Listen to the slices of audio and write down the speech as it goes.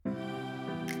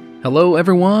Hello,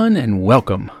 everyone, and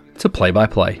welcome to Play by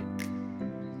Play.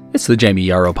 It's the Jamie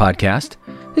Yarrow Podcast.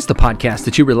 It's the podcast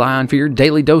that you rely on for your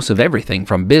daily dose of everything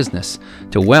from business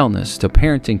to wellness to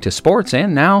parenting to sports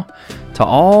and now to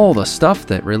all the stuff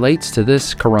that relates to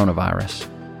this coronavirus.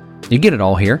 You get it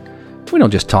all here. We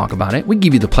don't just talk about it. We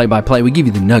give you the play-by-play. We give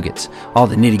you the nuggets, all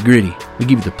the nitty-gritty. We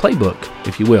give you the playbook,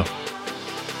 if you will.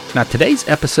 Now, today's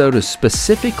episode is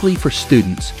specifically for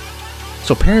students.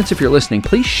 So parents, if you're listening,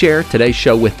 please share today's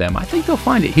show with them. I think they'll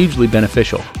find it hugely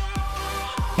beneficial.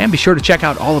 And be sure to check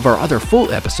out all of our other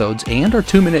full episodes and our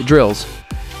 2-minute drills.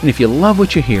 And if you love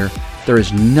what you hear, there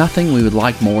is nothing we would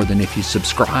like more than if you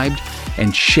subscribed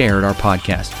and shared our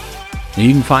podcast. Now,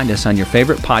 you can find us on your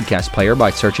favorite podcast player by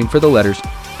searching for the letters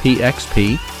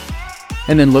PXP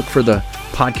and then look for the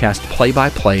podcast Play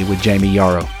by Play with Jamie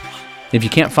Yarrow. If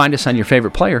you can't find us on your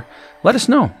favorite player, let us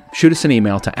know. Shoot us an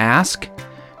email to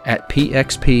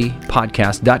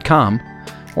ask@pxppodcast.com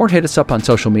or hit us up on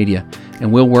social media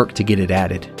and we'll work to get it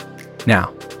added.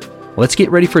 Now, let's get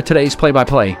ready for today's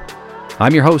play-by-play.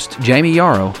 I'm your host, Jamie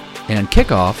Yarrow, and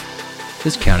kickoff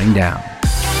is counting down.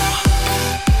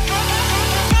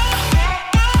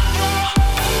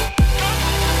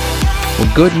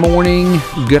 Well, good morning,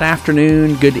 good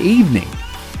afternoon, good evening,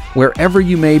 wherever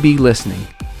you may be listening.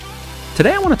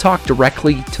 Today I want to talk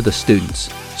directly to the students.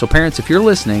 So parents, if you're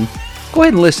listening, go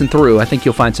ahead and listen through. I think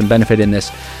you'll find some benefit in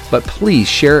this, but please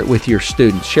share it with your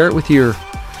students. Share it with your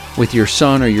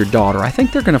son or your daughter. I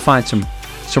think they're going to find some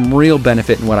real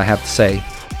benefit in what I have to say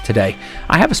today.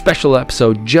 I have a special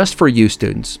episode just for you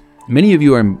students. Many of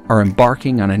you are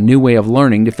embarking on a new way of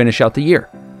learning to finish out the year.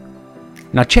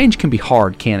 Now, change can be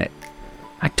hard, can't it?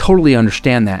 I totally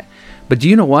understand that. But do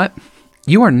you know what?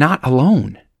 You are not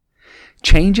alone.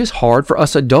 Change is hard for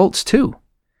us adults too.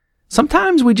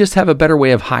 Sometimes we just have a better way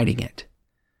of hiding it.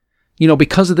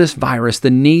 Because of this virus,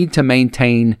 the need to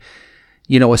maintain,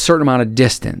 a certain amount of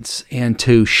distance and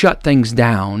to shut things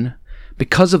down.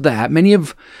 Because of that, many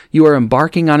of you are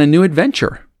embarking on a new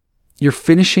adventure. You're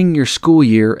finishing your school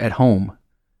year at home.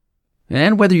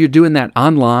 And whether you're doing that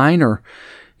online or,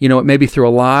 it may be through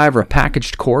a live or a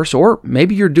packaged course, or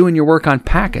maybe you're doing your work on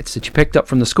packets that you picked up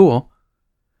from the school,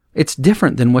 it's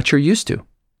different than what you're used to.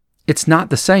 It's not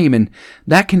the same, and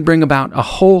that can bring about a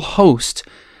whole host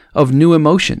of new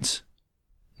emotions.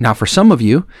 Now, for some of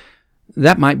you,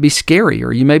 that might be scary,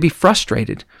 or you may be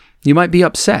frustrated. You might be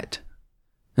upset.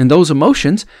 And those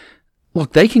emotions,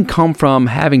 look, they can come from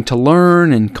having to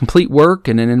learn and complete work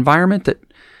in an environment that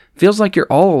feels like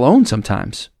you're all alone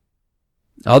sometimes.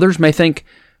 Others may think,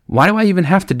 why do I even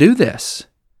have to do this?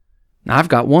 Now, I've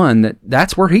got one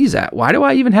that's where he's at. Why do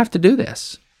I even have to do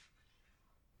this?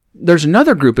 There's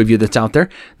another group of you that's out there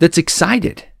that's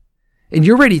excited and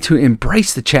you're ready to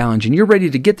embrace the challenge and you're ready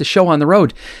to get the show on the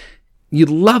road. You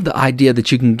love the idea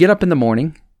that you can get up in the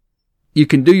morning, you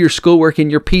can do your schoolwork in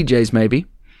your PJs maybe,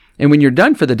 and when you're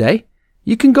done for the day,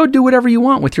 you can go do whatever you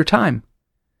want with your time.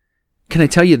 Can I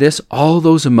tell you this? All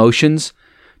those emotions,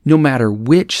 no matter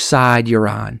which side you're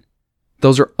on,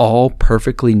 those are all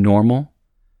perfectly normal.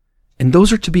 And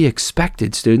those are to be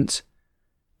expected, students.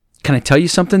 Can I tell you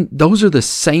something? Those are the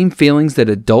same feelings that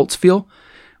adults feel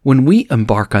when we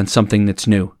embark on something that's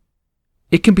new.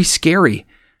 It can be scary,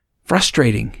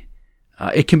 frustrating.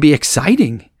 It can be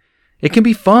exciting. It can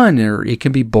be fun, or it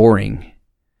can be boring.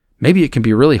 Maybe it can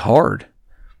be really hard.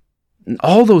 And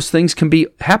all those things can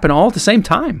happen all at the same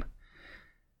time.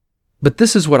 But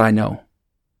this is what I know.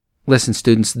 Listen,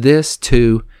 students, this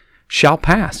too shall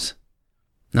pass.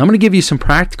 Now, I'm going to give you some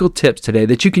practical tips today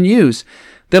that you can use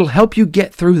that'll help you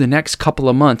get through the next couple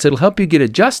of months. It'll help you get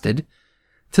adjusted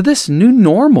to this new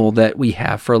normal that we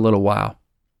have for a little while.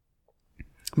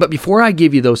 But before I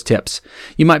give you those tips,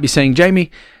 you might be saying, Jamie,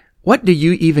 what do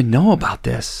you even know about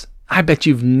this? I bet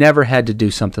you've never had to do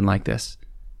something like this.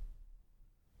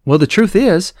 Well, the truth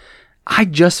is, I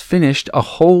just finished a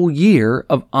whole year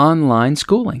of online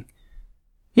schooling.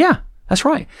 Yeah, that's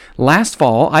right. Last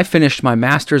fall, I finished my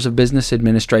Master's of Business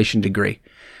Administration degree,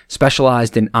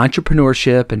 specialized in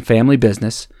entrepreneurship and family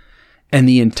business, and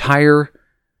the entire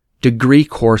degree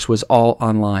course was all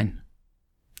online.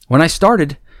 When I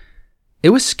started,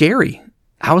 it was scary.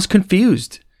 I was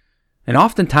confused. And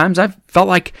oftentimes I felt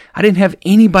like I didn't have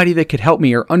anybody that could help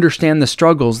me or understand the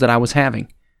struggles that I was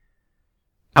having.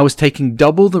 I was taking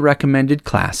double the recommended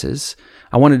classes.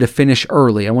 I wanted to finish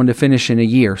early. I wanted to finish in a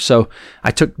year. So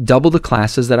I took double the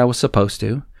classes that I was supposed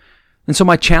to. And so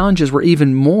my challenges were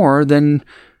even more than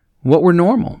what were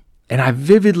normal. And I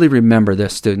vividly remember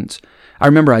this, students. I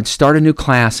remember I'd start a new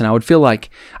class and I would feel like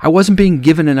I wasn't being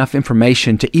given enough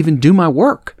information to even do my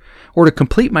work or to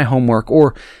complete my homework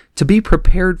or to be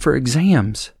prepared for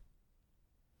exams.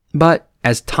 But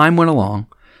as time went along,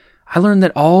 I learned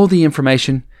that all the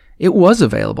information, it was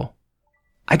available.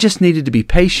 I just needed to be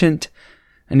patient.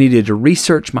 I needed to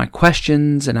research my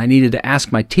questions, and I needed to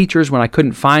ask my teachers when I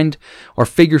couldn't find or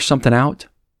figure something out.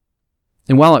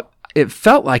 And while it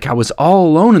felt like I was all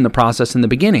alone in the process in the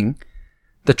beginning,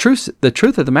 the truth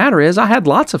of the matter is I had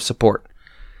lots of support.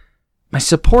 My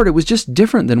support, it was just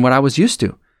different than what I was used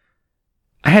to.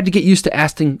 I had to get used to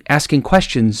asking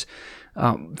questions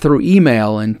through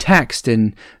email and text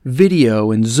and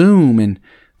video and Zoom and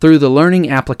through the learning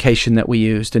application that we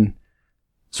used. And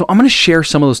so I'm going to share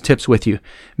some of those tips with you.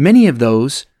 Many of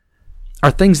those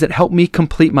are things that helped me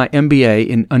complete my MBA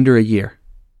in under a year.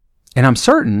 And I'm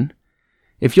certain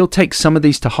if you'll take some of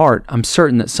these to heart, I'm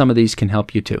certain that some of these can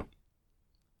help you too.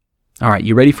 All right,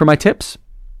 you ready for my tips?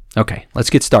 Okay, let's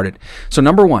get started. So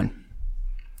number 1,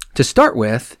 to start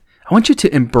with, I want you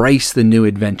to embrace the new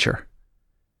adventure.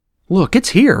 Look, it's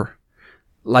here.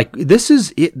 Like this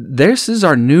is it. This is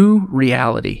our new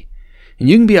reality. And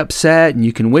you can be upset and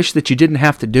you can wish that you didn't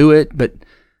have to do it, but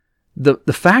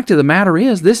the fact of the matter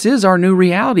is this is our new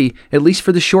reality, at least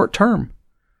for the short term.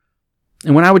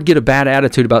 And when I would get a bad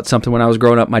attitude about something when I was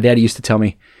growing up, my daddy used to tell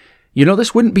me,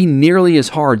 this wouldn't be nearly as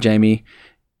hard, Jamie,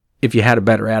 if you had a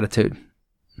better attitude.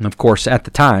 And of course, at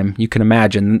the time, you can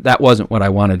imagine that wasn't what I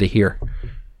wanted to hear.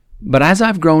 But as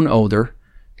I've grown older,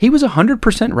 he was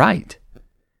 100% right.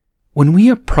 When we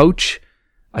approach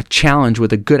a challenge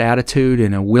with a good attitude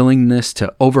and a willingness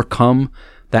to overcome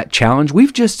that challenge,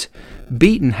 we've just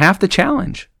beaten half the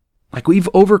challenge. Like we've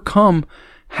overcome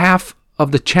half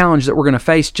of the challenge that we're going to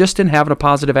face just in having a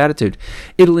positive attitude.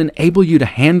 It'll enable you to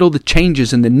handle the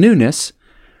changes and the newness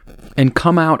and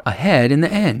come out ahead in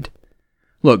the end.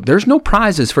 Look, there's no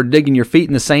prizes for digging your feet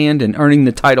in the sand and earning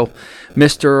the title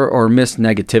Mr. or Miss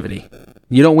Negativity.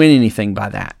 You don't win anything by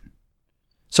that.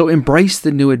 So embrace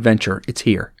the new adventure. It's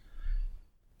here.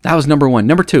 That was number 1.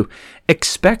 Number 2,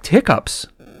 expect hiccups.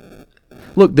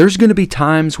 Look, there's going to be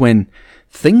times when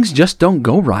things just don't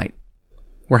go right.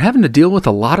 We're having to deal with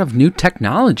a lot of new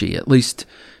technology, at least,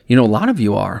 a lot of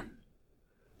you are.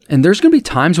 And there's going to be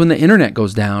times when the internet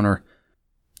goes down, or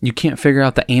you can't figure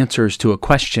out the answers to a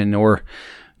question, or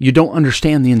you don't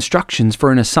understand the instructions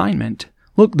for an assignment.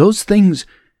 Look, those things,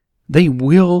 they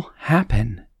will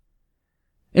happen.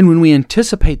 And when we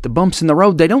anticipate the bumps in the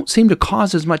road, they don't seem to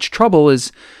cause as much trouble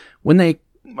as when they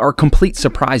are complete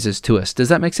surprises to us. Does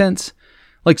that make sense?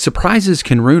 Like surprises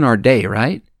can ruin our day,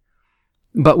 right?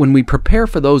 But when we prepare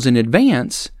for those in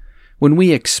advance, when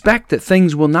we expect that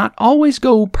things will not always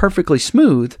go perfectly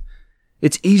smooth,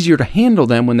 it's easier to handle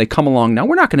them when they come along. Now,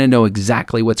 we're not going to know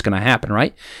exactly what's going to happen,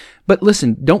 right? But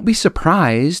listen, don't be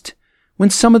surprised when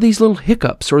some of these little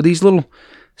hiccups or these little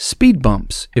speed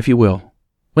bumps, if you will,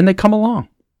 when they come along.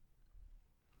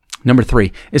 Number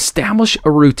 3, establish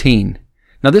a routine.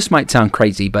 Now, this might sound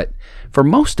crazy, but for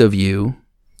most of you,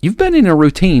 you've been in a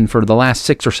routine for the last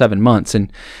 6 or 7 months,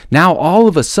 and now all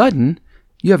of a sudden,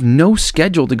 you have no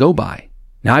schedule to go by.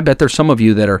 Now, I bet there's some of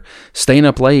you that are staying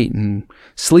up late and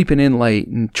sleeping in late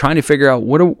and trying to figure out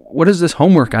what is this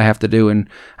homework I have to do, and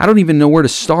I don't even know where to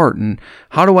start, and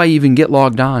how do I even get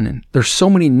logged on? And there's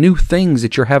so many new things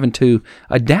that you're having to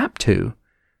adapt to.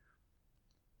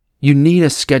 You need a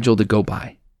schedule to go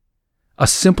by. A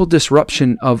simple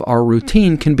disruption of our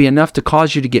routine can be enough to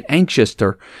cause you to get anxious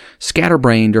or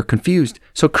scatterbrained or confused.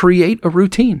 So create a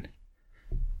routine.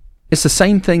 It's the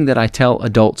same thing that I tell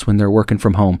adults when they're working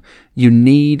from home. You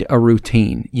need a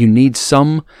routine. You need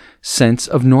some sense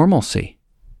of normalcy.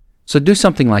 So do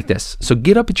something like this. So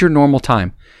get up at your normal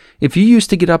time. If you used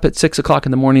to get up at 6 o'clock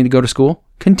in the morning to go to school,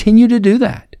 continue to do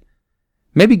that.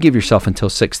 Maybe give yourself until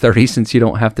 6:30 since you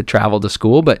don't have to travel to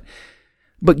school, but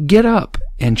get up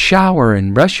and shower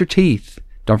and brush your teeth.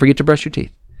 Don't forget to brush your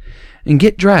teeth. And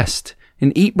get dressed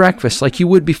and eat breakfast like you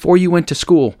would before you went to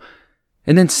school.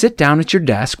 And then sit down at your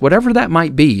desk, whatever that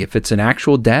might be. If it's an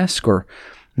actual desk, or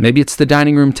maybe it's the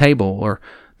dining room table or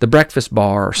the breakfast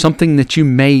bar or something that you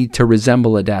made to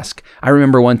resemble a desk. I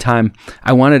remember one time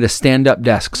I wanted a stand-up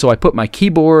desk, so I put my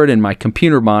keyboard and my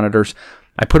computer monitors,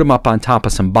 I put them up on top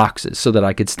of some boxes so that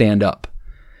I could stand up.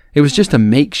 It was just a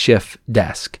makeshift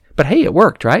desk. But hey, it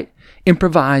worked, right?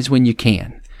 Improvise when you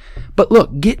can. But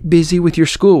look, get busy with your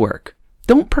schoolwork.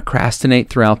 Don't procrastinate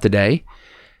throughout the day.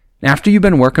 After you've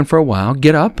been working for a while,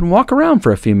 get up and walk around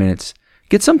for a few minutes.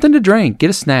 Get something to drink. Get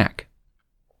a snack.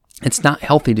 It's not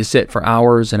healthy to sit for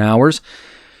hours and hours,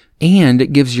 and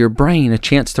it gives your brain a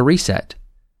chance to reset.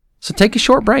 So take a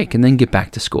short break and then get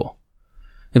back to school.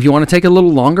 If you want to take a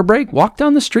little longer break, walk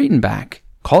down the street and back.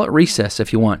 Call it recess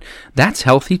if you want. That's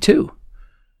healthy too.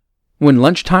 When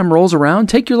lunchtime rolls around,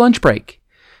 take your lunch break.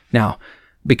 Now,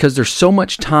 because there's so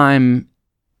much time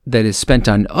that is spent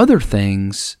on other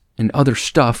things and other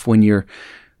stuff when you're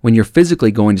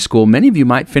physically going to school. Many of you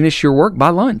might finish your work by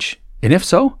lunch. And if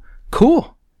so,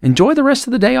 cool. Enjoy the rest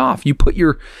of the day off. You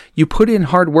put in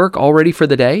hard work already for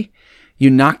the day. You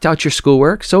knocked out your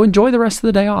schoolwork, so enjoy the rest of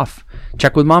the day off.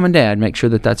 Check with mom and dad, make sure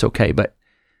that that's okay. But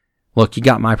look, you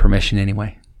got my permission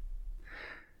anyway.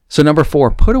 So number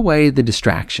 4, put away the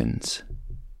distractions.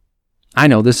 I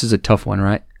know this is a tough one,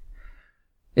 right?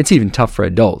 It's even tough for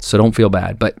adults, so don't feel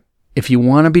bad. But if you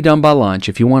want to be done by lunch,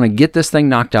 if you want to get this thing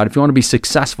knocked out, if you want to be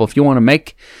successful, if you want to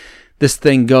make this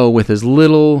thing go with as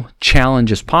little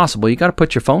challenge as possible, you got to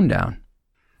put your phone down.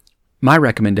 My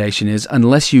recommendation is,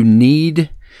 unless you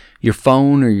need your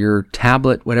phone or your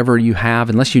tablet, whatever you have,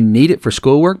 unless you need it for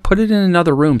schoolwork, put it in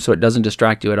another room so it doesn't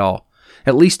distract you at all.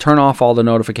 At least turn off all the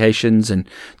notifications and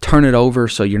turn it over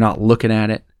so you're not looking at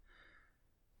it.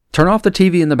 Turn off the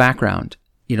TV in the background.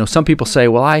 You know, some people say,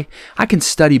 well, I can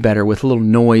study better with a little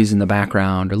noise in the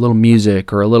background or a little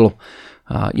music or a little,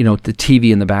 the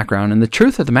TV in the background. And the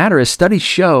truth of the matter is, studies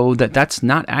show that that's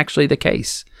not actually the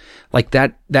case. Like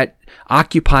that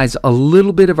occupies a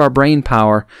little bit of our brain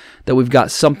power, that we've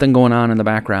got something going on in the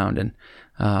background.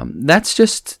 And that's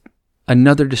just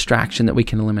another distraction that we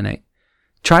can eliminate.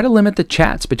 Try to limit the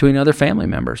chats between other family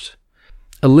members.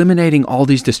 Eliminating all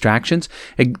these distractions,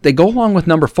 they go along with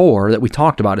number 4 that we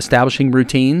talked about, establishing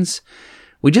routines.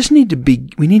 We need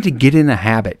to get in a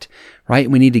habit, right?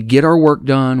 We need to get our work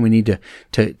done. We need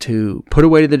to put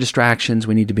away the distractions.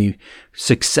 We need to be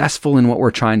successful in what we're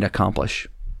trying to accomplish.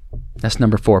 That's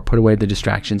number 4, put away the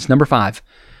distractions. Number 5,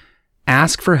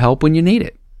 ask for help when you need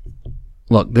it.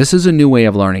 Look, this is a new way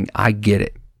of learning. I get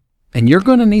it. And you're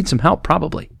going to need some help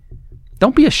probably.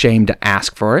 Don't be ashamed to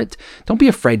ask for it. Don't be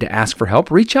afraid to ask for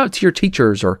help. Reach out to your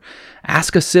teachers or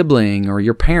ask a sibling or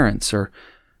your parents,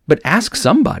 but ask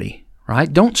somebody,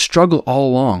 right? Don't struggle all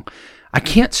along. I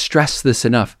can't stress this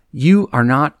enough. You are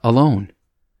not alone.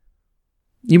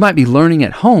 You might be learning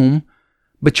at home,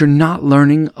 but you're not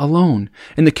learning alone.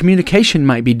 And the communication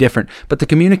might be different, but the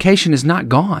communication is not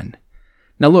gone.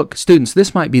 Now look, students,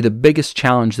 this might be the biggest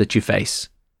challenge that you face.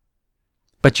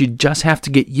 But you just have to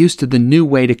get used to the new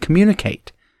way to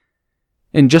communicate.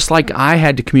 And just like I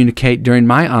had to communicate during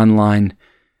my online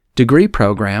degree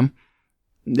program,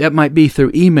 that might be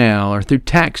through email or through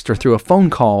text or through a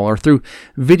phone call or through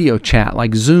video chat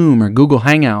like Zoom or Google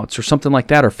Hangouts or something like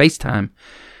that, or FaceTime.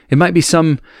 It might be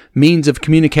some means of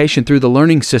communication through the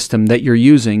learning system that you're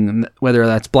using, whether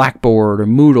that's Blackboard or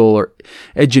Moodle or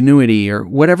Edgenuity or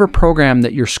whatever program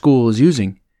that your school is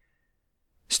using.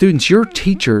 Students, your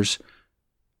teachers,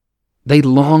 they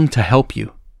long to help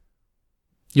you.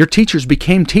 Your teachers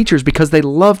became teachers because they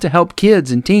love to help kids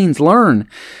and teens learn.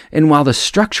 And while the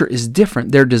structure is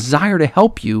different, their desire to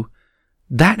help you,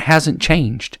 that hasn't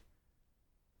changed.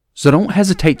 So don't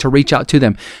hesitate to reach out to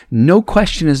them. No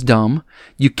question is dumb.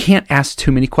 You can't ask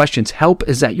too many questions. Help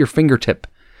is at your fingertip.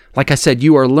 Like I said,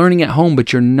 you are learning at home,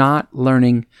 but you're not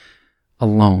learning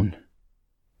alone.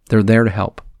 They're there to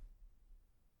help.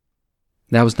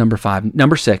 That was number 5.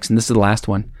 Number 6, and this is the last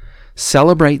one.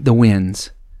 Celebrate the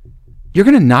wins. You're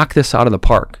going to knock this out of the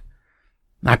park.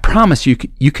 I promise you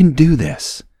can do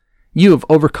this. You have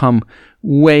overcome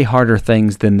way harder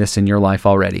things than this in your life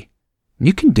already.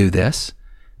 You can do this.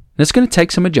 And it's going to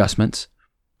take some adjustments.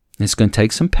 And it's going to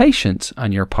take some patience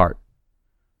on your part.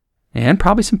 And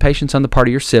probably some patience on the part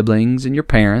of your siblings and your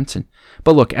parents.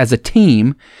 But look, as a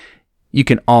team, you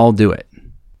can all do it.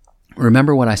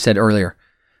 Remember what I said earlier.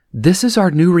 This is our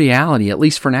new reality, at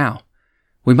least for now.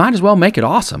 We might as well make it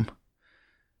awesome.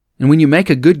 And when you make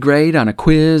a good grade on a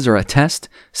quiz or a test,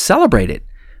 celebrate it.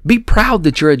 Be proud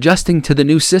that you're adjusting to the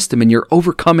new system and you're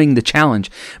overcoming the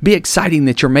challenge. Be excited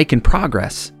that you're making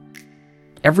progress.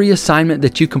 Every assignment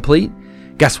that you complete,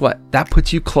 guess what? That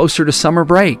puts you closer to summer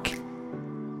break.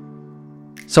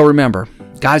 So remember,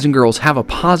 guys and girls, have a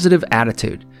positive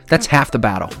attitude. That's half the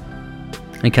battle.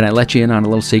 And can I let you in on a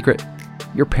little secret?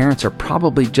 Your parents are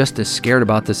probably just as scared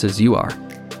about this as you are.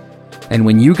 And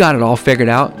when you got it all figured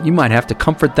out, you might have to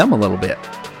comfort them a little bit.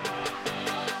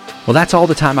 Well, that's all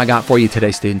the time I got for you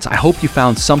today, students. I hope you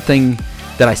found something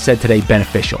that I said today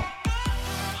beneficial.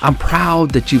 I'm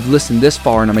proud that you've listened this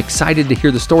far, and I'm excited to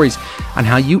hear the stories on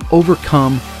how you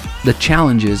overcome the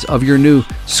challenges of your new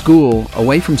school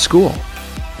away from school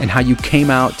and how you came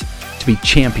out to be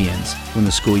champions when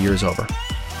the school year is over.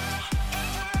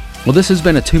 Well, this has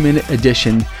been a 2-minute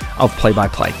edition of Play by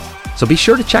Play. So be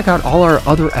sure to check out all our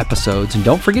other episodes, and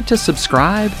don't forget to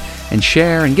subscribe and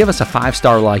share and give us a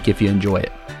 5-star like if you enjoy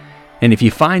it. And if you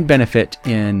find benefit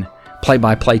in Play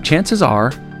by Play, chances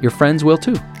are your friends will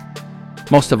too.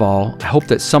 Most of all, I hope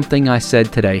that something I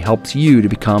said today helps you to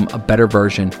become a better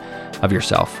version of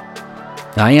yourself.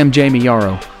 I am Jamie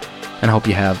Yarrow, and I hope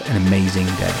you have an amazing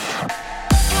day.